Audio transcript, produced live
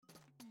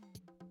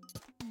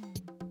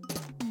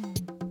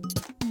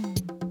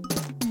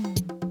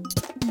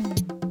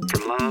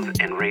love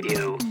and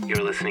radio,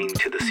 you're listening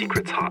to The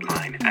Secrets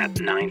Hotline at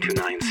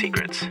 929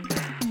 Secrets.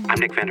 I'm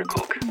Nick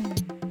Vanderkolk.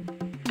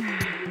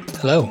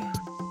 Hello.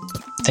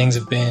 Things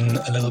have been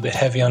a little bit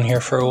heavy on here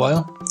for a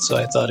while, so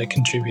I thought I'd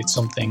contribute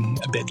something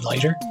a bit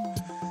lighter.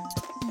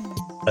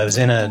 I was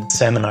in a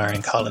seminar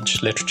in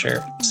college,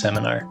 literature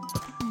seminar.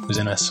 It was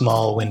in a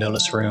small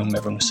windowless room.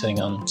 Everyone was sitting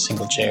on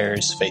single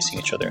chairs facing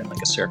each other in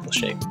like a circle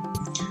shape.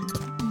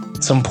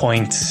 At some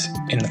point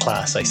in the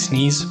class, I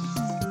sneeze,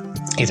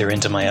 either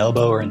into my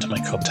elbow or into my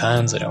cupped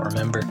hands, I don't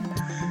remember.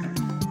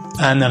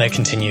 And then I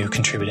continue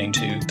contributing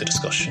to the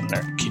discussion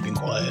or keeping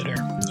quiet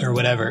or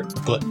whatever.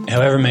 But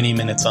however many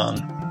minutes on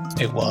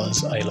it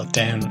was, I looked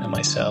down at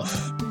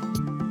myself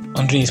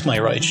underneath my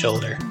right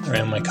shoulder,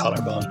 around my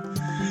collarbone.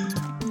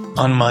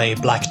 On my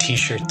black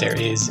t-shirt, there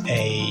is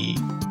a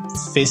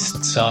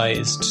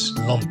fist-sized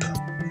lump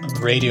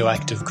of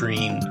radioactive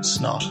green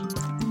snot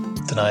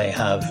that I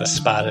have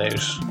spat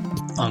out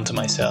onto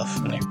myself,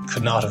 and it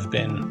could not have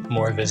been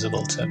more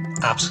visible to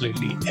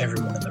absolutely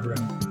everyone in the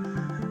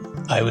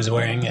room. I was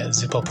wearing a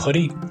zip-up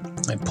hoodie.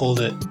 I pulled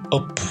it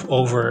up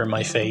over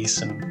my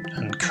face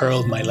and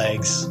curled my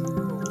legs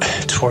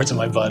towards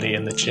my body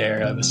in the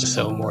chair. I was just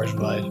so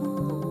mortified.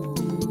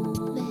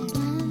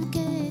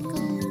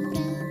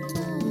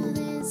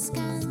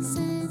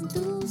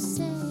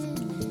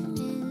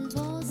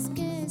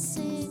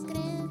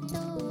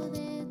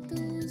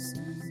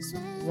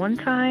 One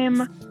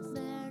time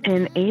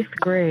in 8th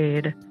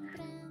grade,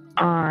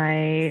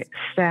 I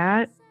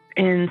sat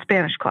in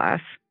Spanish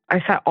class. I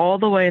sat all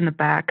the way in the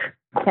back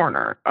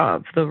corner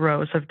of the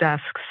rows of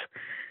desks,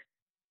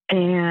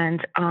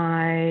 and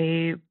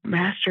I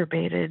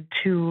masturbated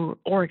to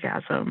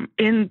orgasm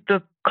in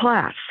the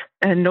class,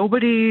 and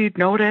nobody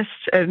noticed,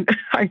 and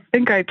I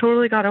think I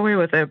totally got away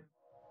with it.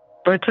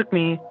 But it took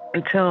me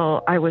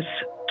until I was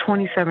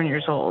 27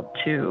 years old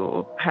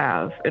to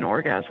have an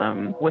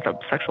orgasm with a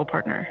sexual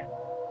partner.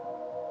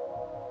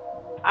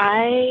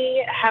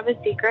 I have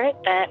a secret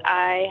that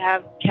I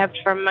have kept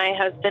from my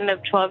husband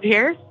of 12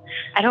 years.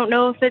 I don't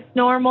know if it's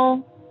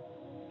normal,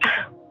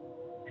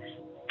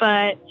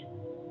 but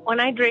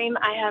when I dream,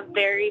 I have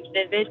very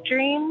vivid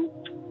dreams.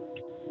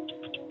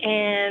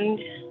 And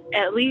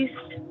at least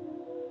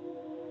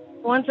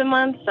once a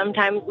month,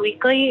 sometimes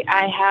weekly,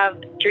 I have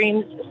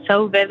dreams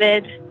so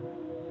vivid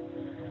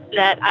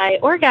that I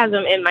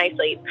orgasm in my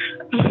sleep.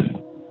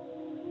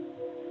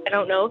 I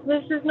don't know if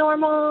this is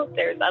normal.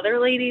 There's other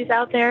ladies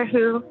out there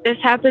who this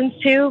happens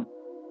to.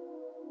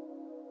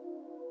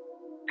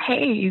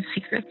 Hey,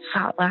 Secrets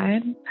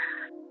Hotline.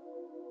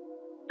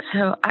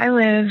 So I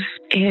live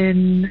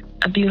in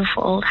a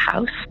beautiful old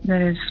house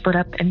that is split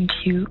up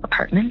into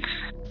apartments.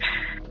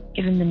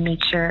 Given the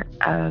nature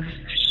of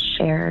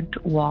shared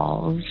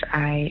walls,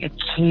 I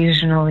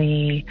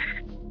occasionally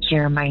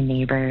hear my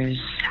neighbors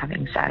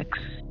having sex.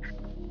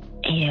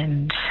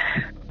 And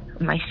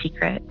my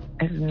secret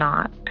is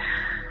not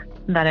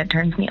that it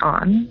turns me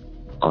on,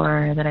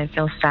 or that I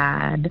feel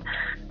sad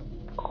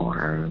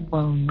or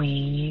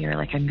lonely or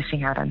like I'm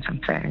missing out on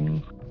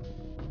something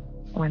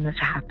when this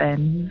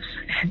happens.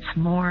 It's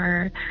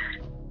more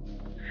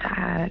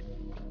that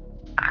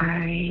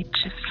I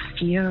just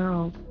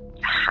feel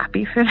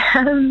happy for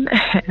them,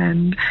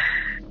 and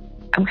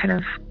I'm kind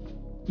of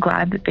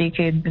glad that they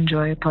could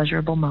enjoy a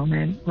pleasurable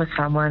moment with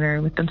someone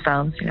or with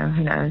themselves, who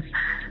knows.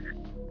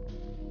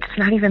 It's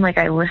not even like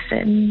I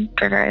listen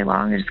for very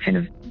long. I just kind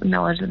of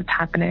acknowledge that it's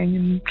happening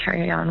and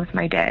carry on with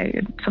my day.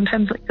 And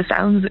sometimes like the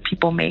sounds that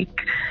people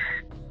make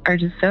are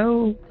just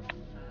so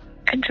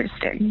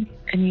interesting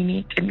and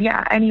unique. And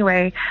yeah,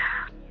 anyway,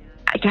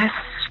 I guess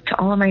to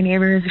all of my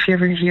neighbors, if you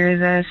ever hear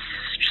this,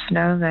 just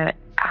know that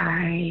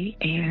I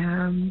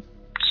am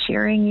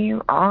cheering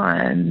you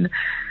on.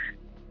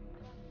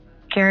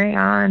 Carry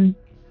on.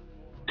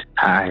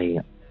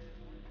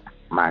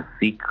 My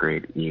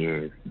secret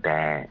is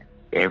that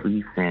ever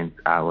since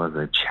I was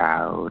a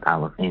child, I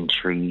was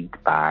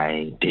intrigued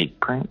by dick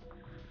prints.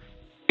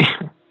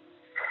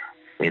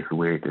 It's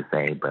weird to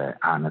say, but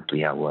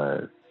honestly, I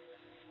was.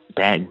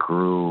 That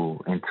grew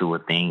into a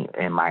thing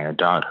in my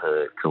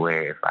adulthood to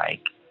where it's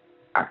like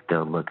I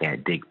still look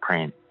at dick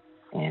prints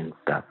and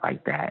stuff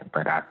like that,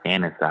 but I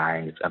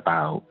fantasize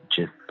about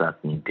just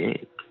sucking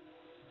dick.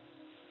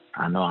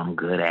 I know I'm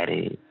good at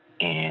it,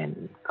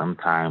 and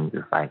sometimes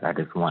it's like I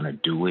just want to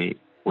do it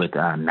with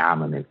an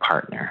anonymous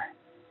partner.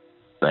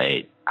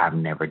 But I've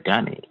never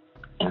done it.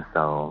 And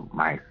so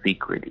my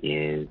secret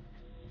is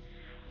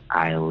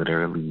I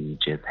literally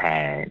just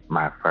had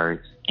my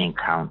first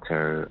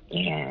encounter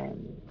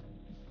and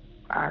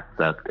I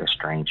sucked a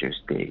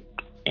stranger's dick,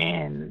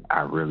 and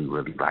I really,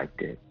 really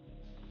liked it.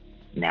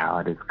 Now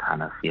I just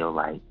kind of feel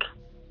like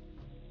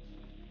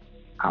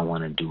I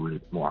want to do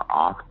it more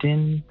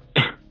often.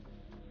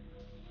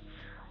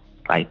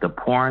 Like the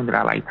porn that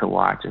I like to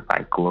watch is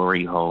like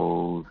glory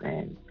holes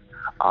and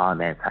all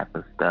that type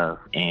of stuff,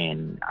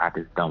 and I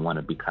just don't want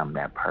to become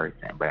that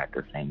person, but at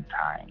the same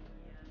time,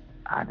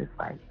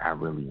 I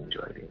really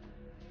enjoyed it.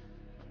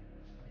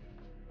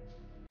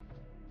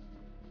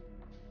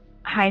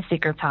 Hi,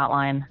 Secrets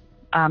Hotline.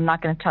 I'm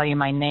not going to tell you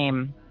my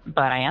name,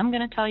 but I am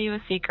going to tell you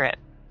a secret.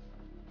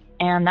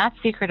 And that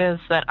secret is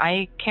that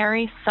I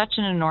carry such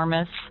an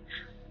enormous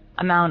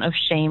amount of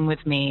shame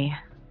with me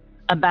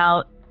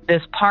about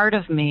this part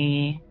of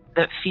me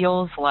that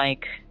feels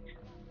like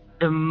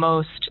the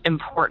most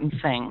important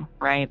thing,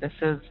 right? This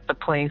is the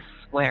place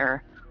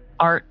where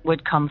art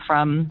would come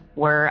from,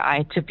 were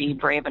I to be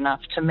brave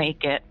enough to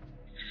make it.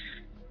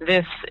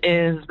 This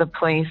is the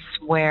place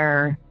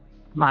where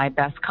my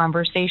best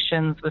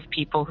conversations with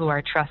people who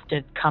are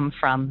trusted come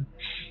from.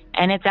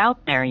 And it's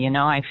out there, you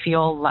know. I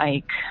feel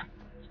like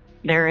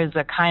there is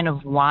a kind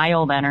of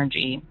wild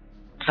energy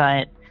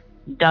that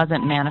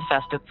doesn't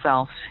manifest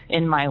itself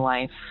in my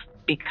life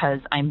because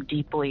I'm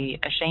deeply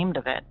ashamed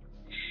of it.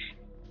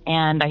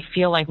 And I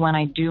feel like when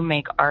I do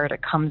make art,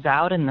 it comes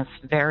out in this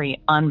very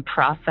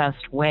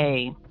unprocessed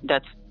way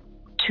that's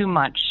too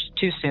much,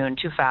 too soon,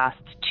 too fast,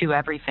 too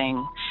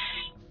everything.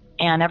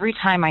 And every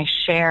time I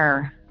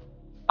share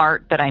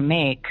art that I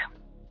make,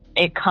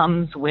 it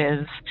comes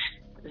with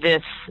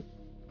this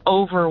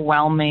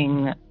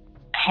overwhelming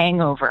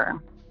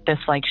hangover, this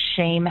like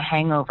shame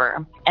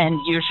hangover, and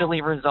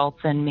usually results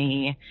in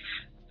me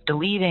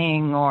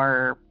deleting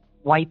or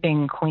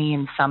wiping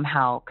clean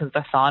somehow, because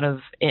the thought of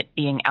it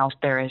being out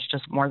there is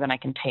just more than I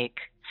can take.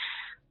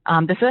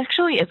 This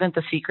actually isn't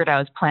the secret I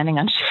was planning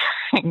on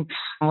sharing.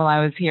 While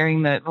I was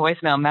hearing the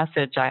voicemail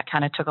message, I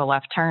kind of took a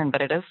left turn,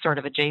 but it is sort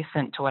of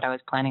adjacent to what I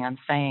was planning on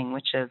saying,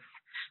 which is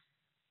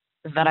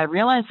that I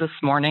realized this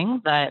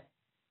morning that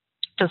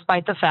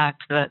despite the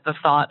fact that the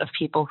thought of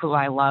people who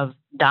I love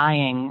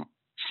dying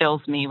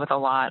fills me with a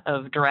lot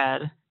of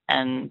dread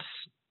and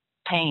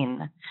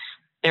pain,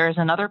 there is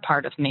another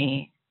part of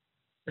me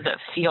that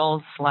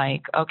feels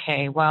like,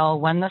 okay, well,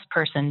 when this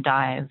person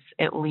dies,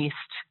 at least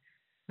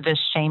this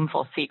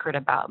shameful secret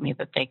about me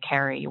that they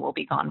carry will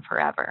be gone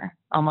forever.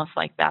 Almost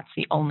like that's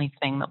the only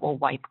thing that will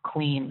wipe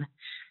clean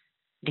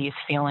these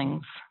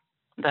feelings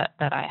that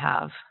I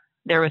have.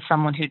 There was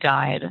someone who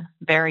died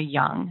very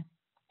young,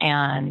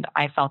 and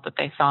I felt that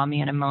they saw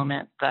me in a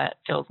moment that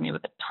fills me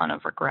with a ton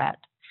of regret.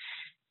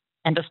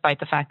 And despite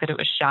the fact that it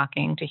was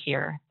shocking to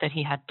hear that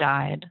he had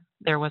died,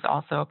 there was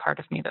also a part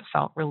of me that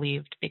felt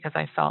relieved because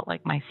I felt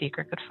like my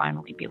secret could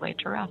finally be laid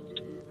to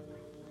rest.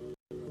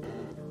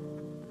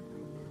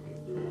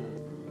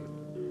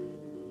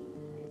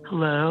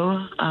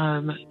 Hello.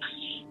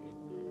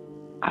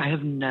 I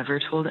have never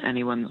told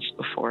anyone this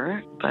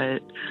before, but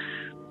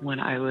when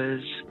I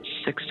was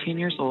 16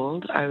 years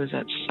old, I was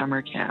at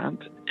summer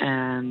camp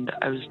and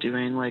I was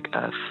doing like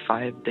a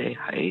 5-day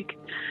hike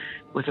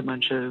with a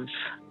bunch of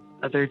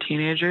other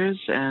teenagers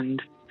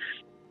and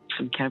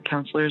some camp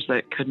counselors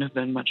that couldn't have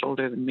been much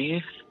older than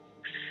me.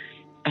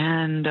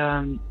 And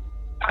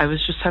I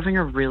was just having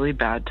a really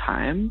bad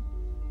time.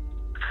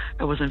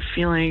 I wasn't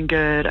feeling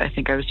good. I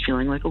think I was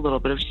feeling like a little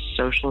bit of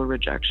social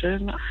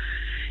rejection.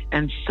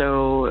 And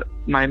so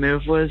my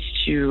move was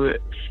to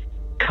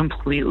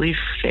completely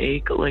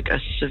fake like a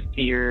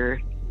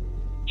severe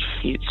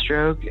heat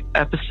stroke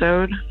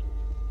episode.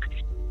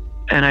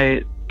 And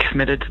I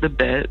committed to the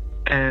bit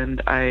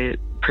and I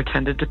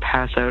pretended to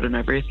pass out and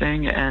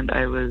everything, and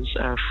I was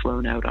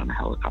flown out on a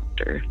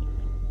helicopter.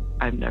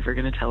 I'm never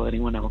going to tell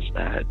anyone else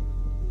that.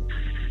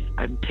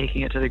 I'm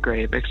taking it to the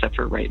grave, except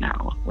for right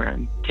now, where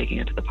I'm taking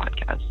it to the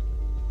podcast.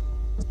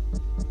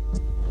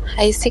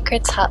 Hi,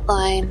 Secrets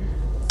Hotline.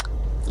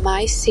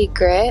 My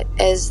secret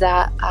is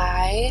that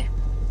I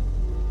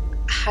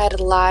had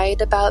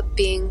lied about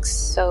being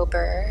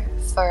sober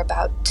for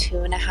about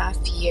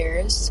 2.5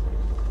 years.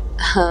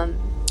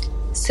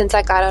 Since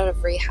I got out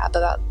of rehab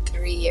about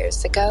 3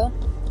 years ago,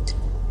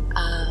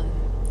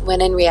 when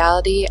in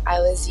reality I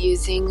was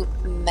using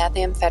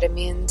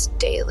methamphetamines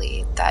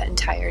daily that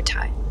entire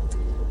time.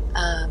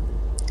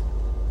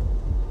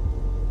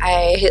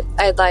 I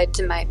lied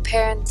to my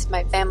parents,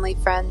 my family,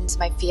 friends,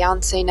 my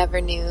fiance never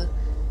knew,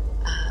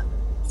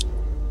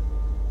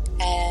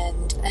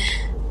 and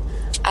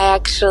I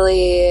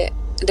actually,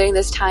 during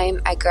this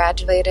time, I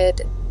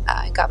graduated,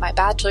 I got my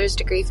bachelor's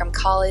degree from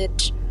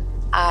college.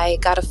 I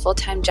got a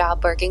full-time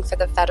job working for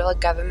the federal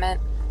government.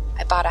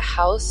 I bought a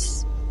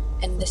house,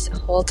 and this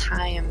whole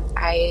time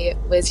I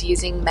was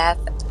using meth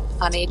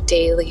on a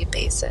daily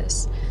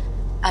basis.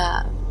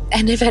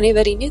 And if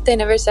anybody knew, they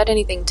never said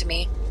anything to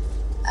me.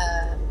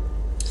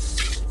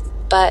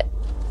 But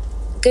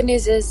good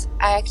news is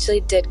I actually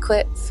did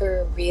quit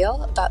for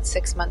real about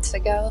 6 months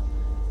ago.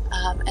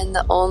 And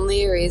the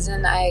only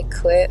reason I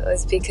quit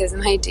was because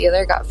my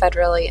dealer got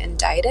federally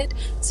indicted,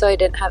 so I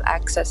didn't have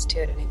access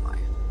to it anymore.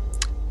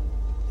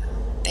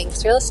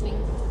 Thanks for listening.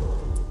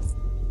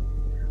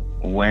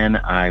 When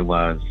I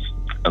was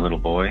a little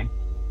boy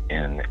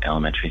in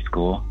elementary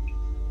school,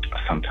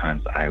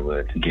 sometimes I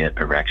would get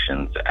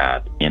erections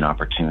at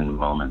inopportune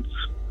moments.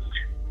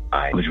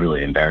 I was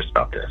really embarrassed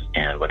about this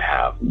and would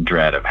have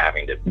dread of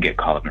having to get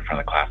called up in front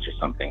of the class or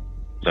something.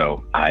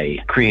 So I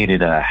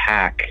created a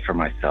hack for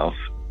myself.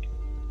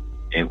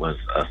 It was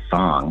a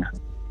song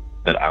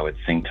that I would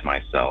sing to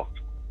myself,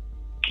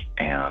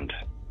 and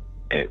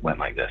it went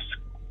like this.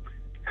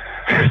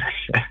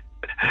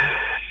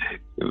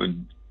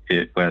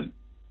 It went.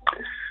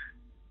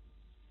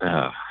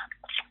 God.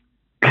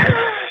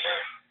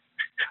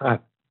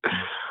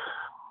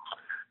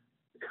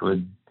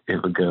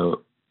 It would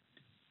go.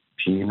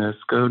 Penis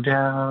go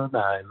down,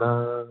 I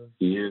love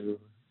you.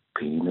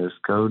 Penis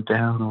go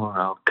down, or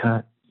I'll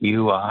cut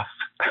you off.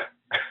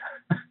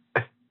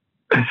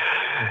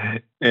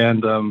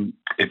 And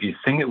if you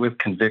sing it with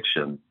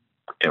conviction,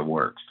 it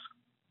works.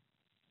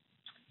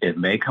 It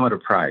may come at a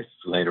price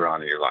later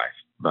on in your life,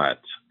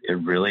 but it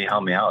really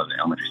helped me out in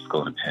elementary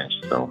school in a pinch.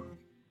 So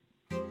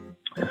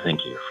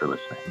thank you for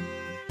listening.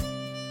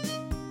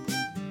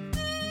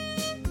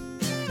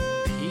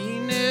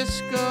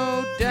 Penis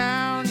go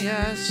down,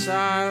 yes,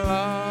 I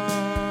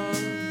love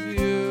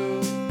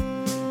you.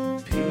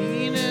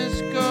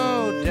 Penis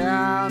go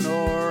down,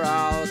 or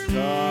I'll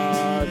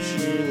cut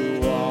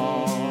you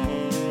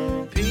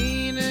off.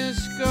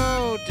 Penis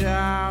go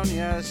down,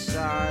 yes,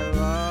 I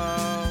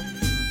love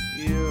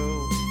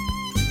you.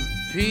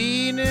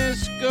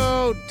 Penis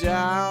go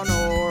down,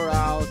 or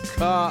I'll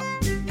cut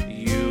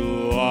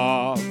you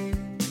off.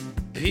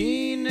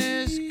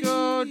 Penis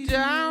go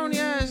down,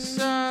 yes,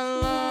 I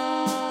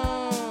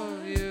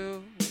love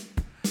you.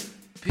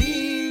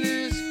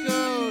 Penis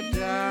go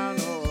down,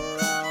 or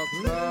I'll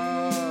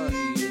cut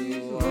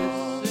you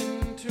off.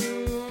 Listen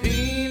to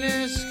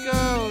penis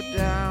go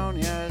down,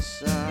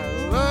 yes,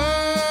 I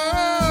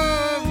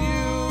love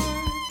you.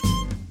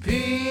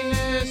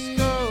 Penis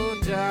go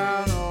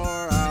down,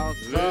 or I'll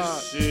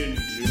cut you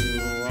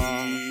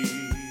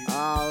off.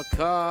 I'll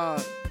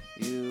cut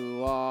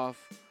you off.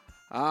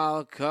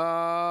 I'll cut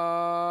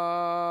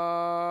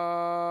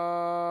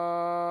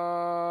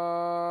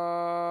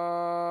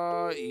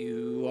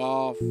you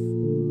off.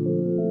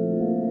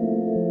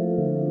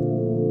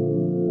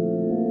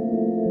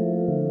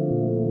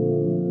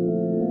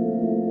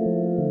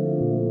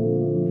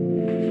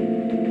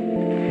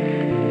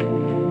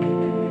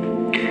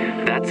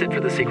 That's it for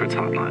the Secrets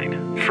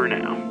Hotline, for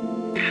now.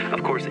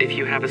 Of course, if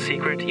you have a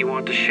secret you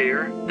want to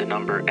share, the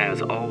number,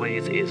 as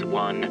always, is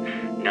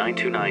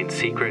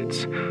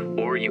 1-929-SECRETS,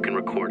 or you can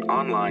record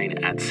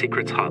online at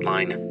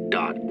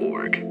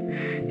secretshotline.org.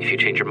 If you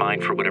change your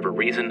mind for whatever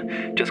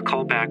reason, just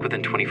call back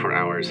within 24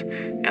 hours,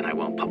 and I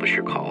won't publish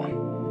your call.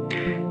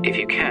 If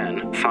you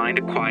can, find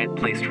a quiet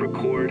place to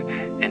record,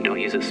 and don't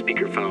use a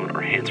speakerphone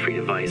or hands-free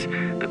device.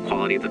 The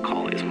quality of the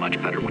call is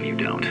much better when you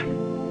don't.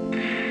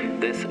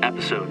 This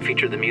episode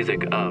featured the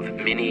music of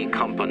Mini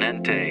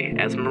Componente,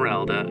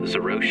 Esmeralda,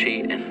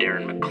 Zeroshi, and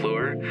Darren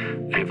McClure.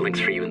 I have links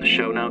for you in the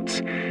show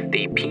notes.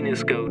 The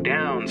Penis Go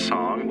Down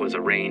song was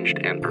arranged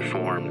and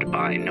performed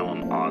by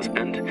Noam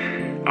Osmond.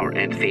 Our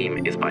end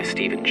theme is by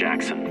Steven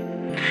Jackson.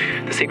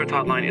 The Secrets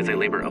Hotline is a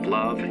labor of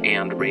love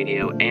and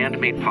radio,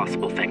 and made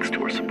possible thanks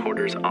to our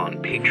supporters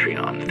on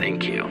Patreon.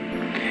 Thank you.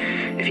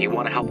 If you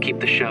want to help keep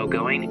the show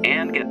going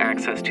and get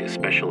access to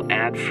special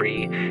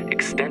ad-free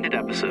extended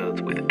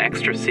episodes with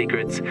extra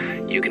secrets,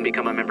 you can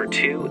become a member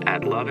too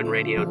at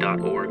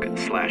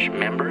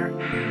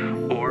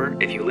loveandradio.org/member. Or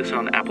if you listen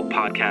on Apple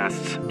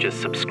Podcasts,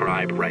 just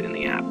subscribe right in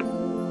the app.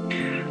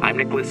 I'm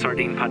Nicholas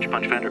Sardine Punch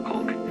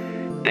Vanderkolk.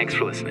 Thanks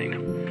for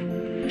listening.